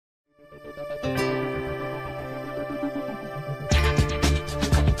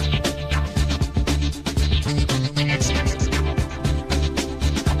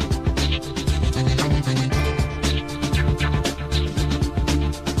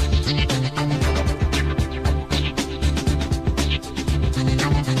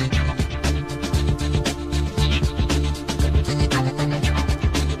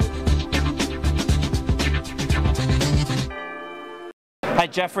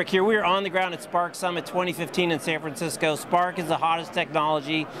Jeff Frick here. We are on the ground at Spark Summit 2015 in San Francisco. Spark is the hottest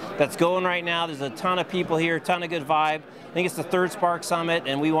technology that's going right now. There's a ton of people here, a ton of good vibe. I think it's the third Spark Summit,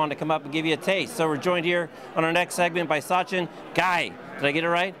 and we wanted to come up and give you a taste. So we're joined here on our next segment by Sachin Ghai. Did I get it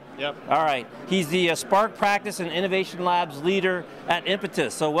right? Yep. All right. He's the Spark Practice and Innovation Labs leader at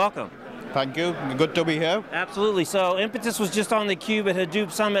Impetus. So welcome. Thank you. Good to be here. Absolutely. So Impetus was just on theCUBE at Hadoop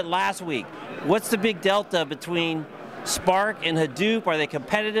Summit last week. What's the big delta between Spark and Hadoop? Are they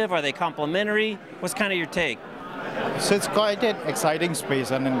competitive? Are they complementary? What's kind of your take? So it's quite an exciting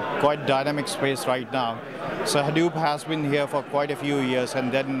space and a quite dynamic space right now. So Hadoop has been here for quite a few years,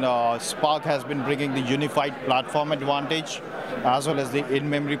 and then Spark has been bringing the unified platform advantage as well as the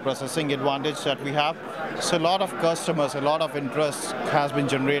in-memory processing advantage that we have. So a lot of customers, a lot of interest has been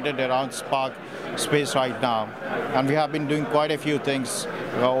generated around Spark space right now. And we have been doing quite a few things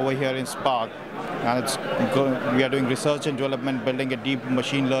over here in Spark. And we are doing research and development, building a deep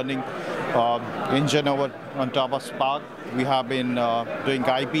machine learning engine over on top of Spark. We have been doing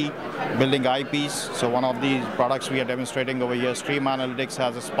IP, building IPs. So one of the products we are demonstrating over here, Stream Analytics,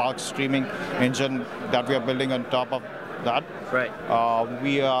 has a Spark streaming engine that we are building on top of that. Right.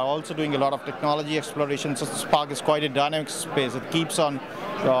 We are also doing a lot of technology exploration. So Spark is quite a dynamic space. It keeps on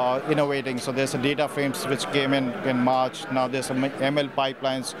innovating. So there's a data frames which came in March. Now there's some ML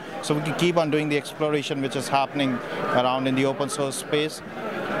pipelines. So we can keep on doing the exploration which is happening around in the open source space.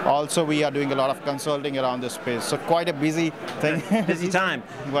 Also, we are doing a lot of consulting around this space. So quite a busy thing. Busy time.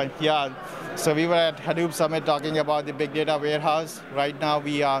 But yeah. So we were at Hadoop Summit talking about the big data warehouse. Right now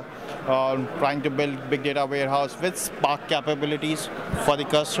we are trying to build big data warehouse with Spark capabilities for the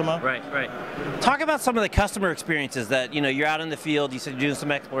customer. Right, right. Talk about some of the customer experiences that, you're out in the field, you said you're doing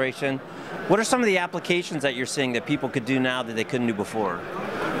some exploration. What are some of the applications that you're seeing that people could do now that they couldn't do before?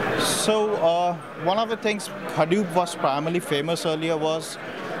 So one of the things Hadoop was primarily famous earlier was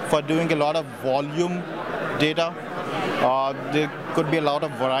for doing a lot of volume data. There could be a lot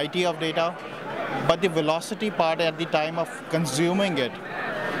of variety of data, but the velocity part at the time of consuming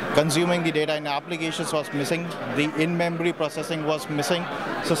the data in applications was missing. The in-memory processing was missing.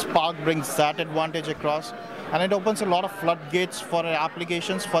 So Spark brings that advantage across. And it opens a lot of floodgates for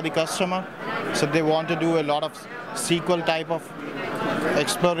applications for the customer. So they want to do a lot of SQL type of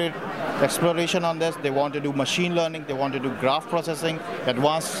exploration on this. They want to do machine learning. They want to do graph processing,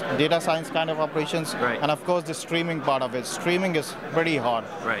 advanced data science kind of operations. Right. And of course, the streaming part of it. Streaming is pretty hard.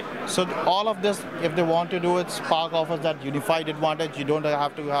 Right. So all of this, if they want to do it, Spark offers that unified advantage. You don't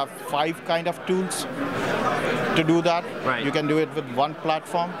have to have 5 kind of tools to do that. Right. You can do it with one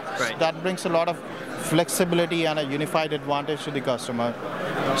platform. Right. So that brings a lot of flexibility and a unified advantage to the customer.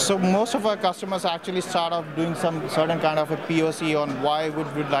 So most of our customers actually start off doing some certain kind of a POC on why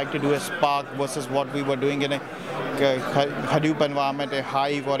would we like to do a Spark versus what we were doing in a Hadoop environment, a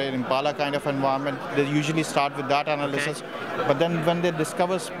Hive or an Impala kind of environment. They usually start with that analysis. Okay. But then when they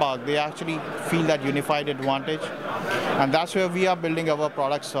discover Spark, they actually feel that unified advantage. And that's where we are building our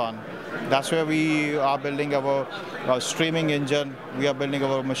products on. That's where we are building our streaming engine. We are building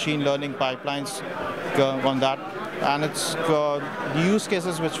our machine learning pipelines on that. And it's the use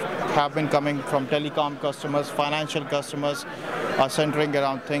cases which have been coming from telecom customers, financial customers, are centering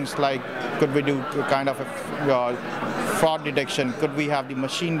around things like, could we do kind of a fraud detection? Could we have the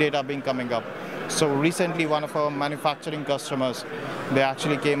machine data being coming up? So recently, one of our manufacturing customers, they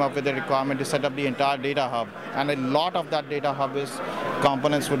actually came up with a requirement to set up the entire data hub. And a lot of that data hub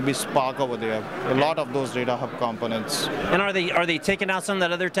components would be Spark over there. A lot of those data hub components. And are they taking out some of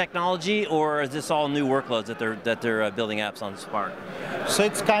that other technology, or is this all new workloads that they're building apps on Spark? So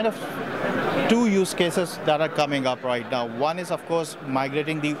it's kind of 2 use cases that are coming up right now. One is, of course,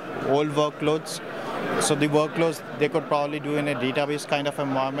 migrating the old workloads. So the workloads they could probably do in a database kind of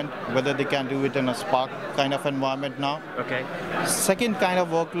environment, whether they can do it in a Spark kind of environment now. Okay. Second kind of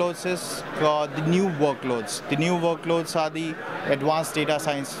workloads is the new workloads. The new workloads are the advanced data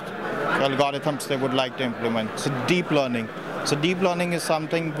science algorithms they would like to implement. So deep learning. So deep learning is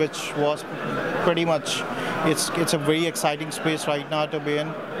something which was pretty much, it's a very exciting space right now to be in.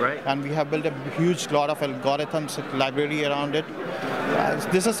 Right. And we have built a huge lot of algorithms library around it.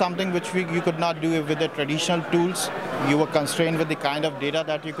 This is something which you could not do with the traditional tools. You were constrained with the kind of data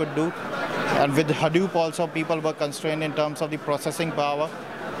that you could do. And with Hadoop also, people were constrained in terms of the processing power,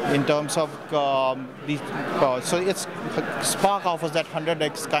 in terms of so it's Spark offers that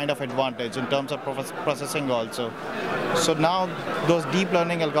 100x kind of advantage in terms of processing also. So now those deep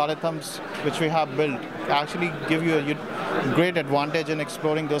learning algorithms which we have built actually give you a great advantage in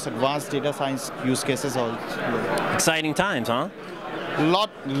exploring those advanced data science use cases also. Exciting times, huh?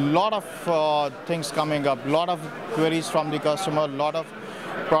 Lot of things coming up, lot of queries from the customer, lot of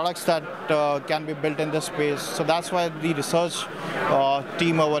products that can be built in this space. So that's why the research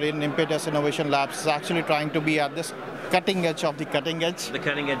team over in Impetus Innovation Labs is actually trying to be at this cutting edge of the cutting edge. The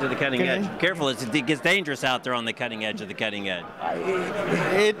cutting edge of the cutting edge. Careful, it gets dangerous out there on the cutting edge of the cutting edge.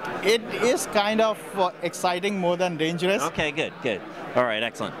 It is kind of exciting more than dangerous. Okay, good, good. All right,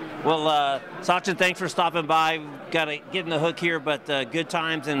 excellent. Well, Sachin, thanks for stopping by. Got to get in the hook here, but good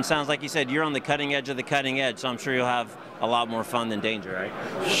times, and sounds like you said you're on the cutting edge of the cutting edge, so I'm sure you'll have a lot more fun than danger,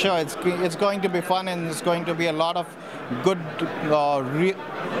 right? Sure, it's going to be fun, and it's going to be a lot of good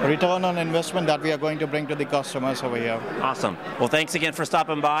return on investment that we are going to bring to the customers over here. Awesome. Well, thanks again for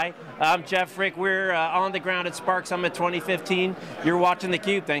stopping by. I'm Jeff Frick. We're on the ground at Spark Summit 2015. You're watching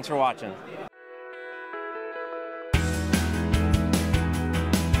theCUBE. Thanks for watching.